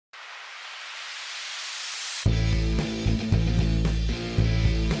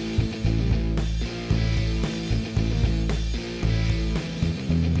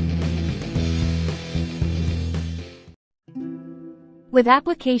With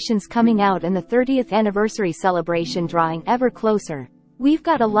applications coming out and the 30th anniversary celebration drawing ever closer, we've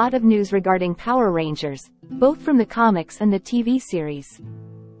got a lot of news regarding Power Rangers, both from the comics and the TV series.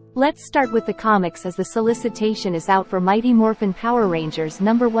 Let's start with the comics, as the solicitation is out for Mighty Morphin Power Rangers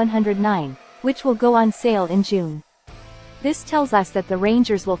number 109, which will go on sale in June. This tells us that the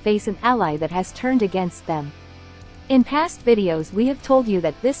Rangers will face an ally that has turned against them. In past videos we have told you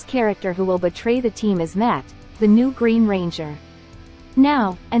that this character who will betray the team is Matt, the new Green Ranger.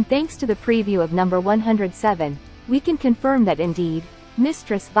 Now, and thanks to the preview of number 107, we can confirm that indeed,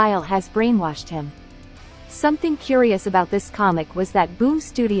 Mistress Vile has brainwashed him. Something curious about this comic was that Boom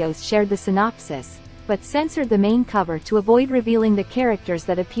Studios shared the synopsis, but censored the main cover to avoid revealing the characters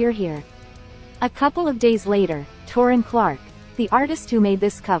that appear here. A couple of days later, Torrin Clark, the artist who made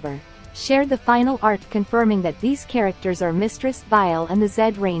this cover, shared the final art confirming that these characters are Mistress Vile and the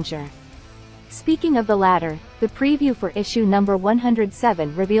Zedd Ranger. Speaking of the latter, the preview for issue number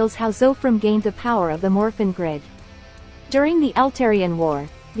 107 reveals how Zofram gained the power of the Morphin Grid. During the Eltarian War,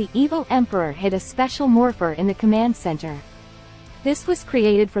 the evil Emperor hid a special morpher in the command center. This was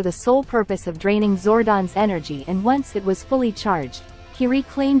created for the sole purpose of draining Zordon's energy, and once it was fully charged, he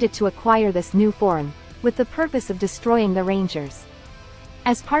reclaimed it to acquire this new form, with the purpose of destroying the Rangers.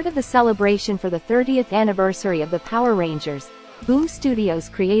 As part of the celebration for the 30th anniversary of the Power Rangers, Boom Studios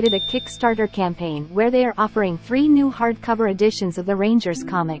created a Kickstarter campaign where they are offering 3 new hardcover editions of the Rangers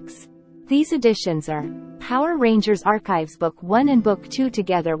comics. These editions are Power Rangers Archives Book 1 and Book 2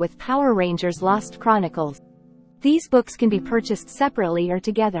 together with Power Rangers Lost Chronicles. These books can be purchased separately or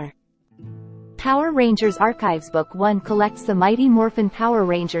together. Power Rangers Archives Book 1 collects the Mighty Morphin Power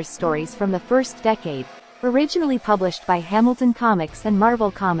Rangers stories from the first decade, originally published by Hamilton Comics and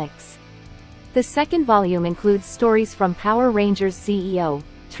Marvel Comics. The second volume includes stories from Power Rangers CEO,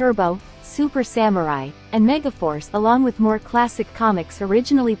 Turbo, Super Samurai, and Megaforce, along with more classic comics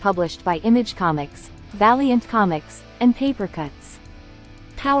originally published by Image Comics, Valiant Comics, and Papercuts.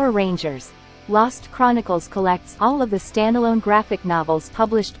 Power Rangers Lost Chronicles collects all of the standalone graphic novels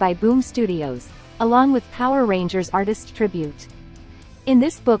published by Boom Studios, along with Power Rangers Artist Tribute. In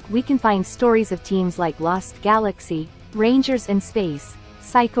this book we can find stories of teams like Lost Galaxy, Rangers in Space,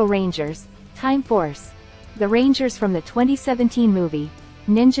 Psycho Rangers, Time Force, the Rangers from the 2017 movie,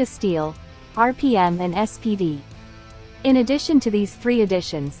 Ninja Steel, RPM and SPD. In addition to these 3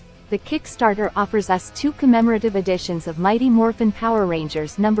 editions, the Kickstarter offers us 2 commemorative editions of Mighty Morphin Power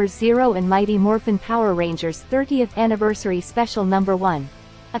Rangers number 0 and Mighty Morphin Power Rangers 30th Anniversary Special number 1,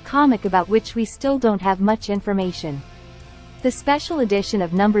 a comic about which we still don't have much information. The special edition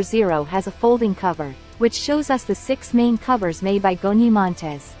of number 0 has a folding cover, which shows us the 6 main covers made by Goni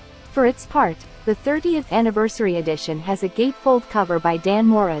Montes. For its part, the 30th Anniversary Edition has a gatefold cover by Dan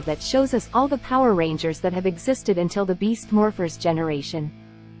Mora that shows us all the Power Rangers that have existed until the Beast Morphers generation.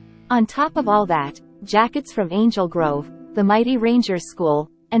 On top of all that, jackets from Angel Grove, the Mighty Rangers School,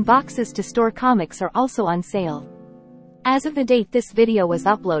 and boxes to store comics are also on sale. As of the date this video was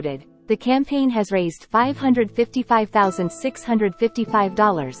uploaded, the campaign has raised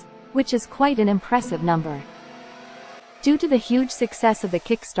 $555,655, which is quite an impressive number. Due to the huge success of the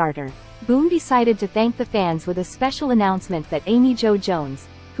Kickstarter, Boom decided to thank the fans with a special announcement that Amy Jo Jones,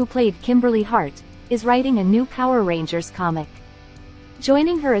 who played Kimberly Hart, is writing a new Power Rangers comic.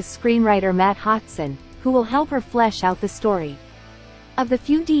 Joining her is screenwriter Matt Hodson, who will help her flesh out the story. Of the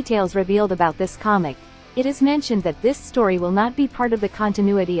few details revealed about this comic, it is mentioned that this story will not be part of the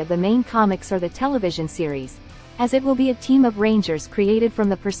continuity of the main comics or the television series, as it will be a team of Rangers created from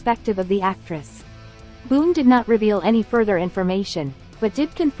the perspective of the actress. Boom did not reveal any further information, but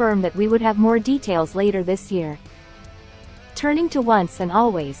did confirm that we would have more details later this year. Turning to Once and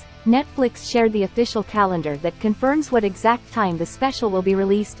Always, Netflix shared the official calendar that confirms what exact time the special will be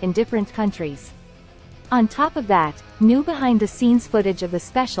released in different countries. On top of that, new behind-the-scenes footage of the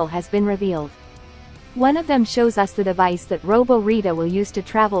special has been revealed. One of them shows us the device that Robo Rita will use to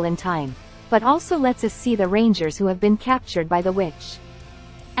travel in time, but also lets us see the Rangers who have been captured by the witch.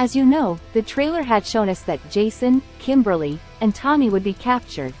 As you know, the trailer had shown us that Jason, Kimberly, and Tommy would be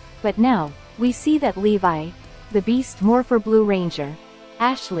captured, but now, we see that Levi, the Beast Morpher Blue Ranger,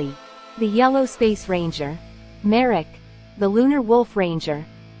 Ashley, the Yellow Space Ranger, Merrick, the Lunar Wolf Ranger,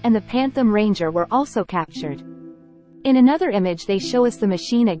 and the Phantom Ranger were also captured. In another image they show us the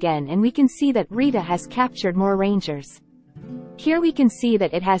machine again, and we can see that Rita has captured more Rangers. Here we can see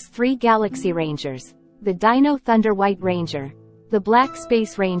that it has 3 Galaxy Rangers, the Dino Thunder White Ranger, the Black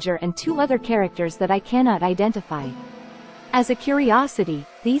Space Ranger, and 2 other characters that I cannot identify. As a curiosity,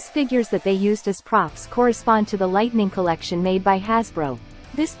 these figures that they used as props correspond to the Lightning collection made by Hasbro,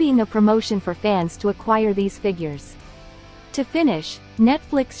 this being a promotion for fans to acquire these figures. To finish,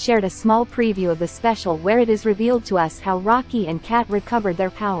 Netflix shared a small preview of the special where it is revealed to us how Rocky and Kat recovered their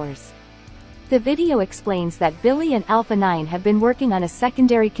powers. The video explains that Billy and Alpha 9 have been working on a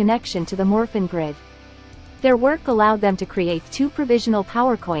secondary connection to the Morphin Grid. Their work allowed them to create 2 provisional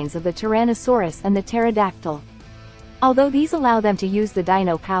power coins of the Tyrannosaurus and the Pterodactyl. Although these allow them to use the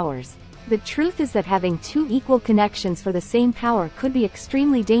dino powers, the truth is that having 2 equal connections for the same power could be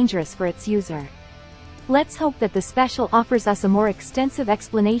extremely dangerous for its user. Let's hope that the special offers us a more extensive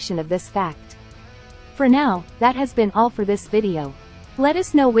explanation of this fact. For now, that has been all for this video. Let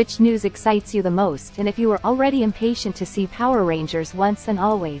us know which news excites you the most and if you are already impatient to see Power Rangers once and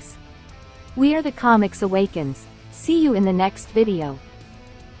always. We are the Comics Awakens. See you in the next video.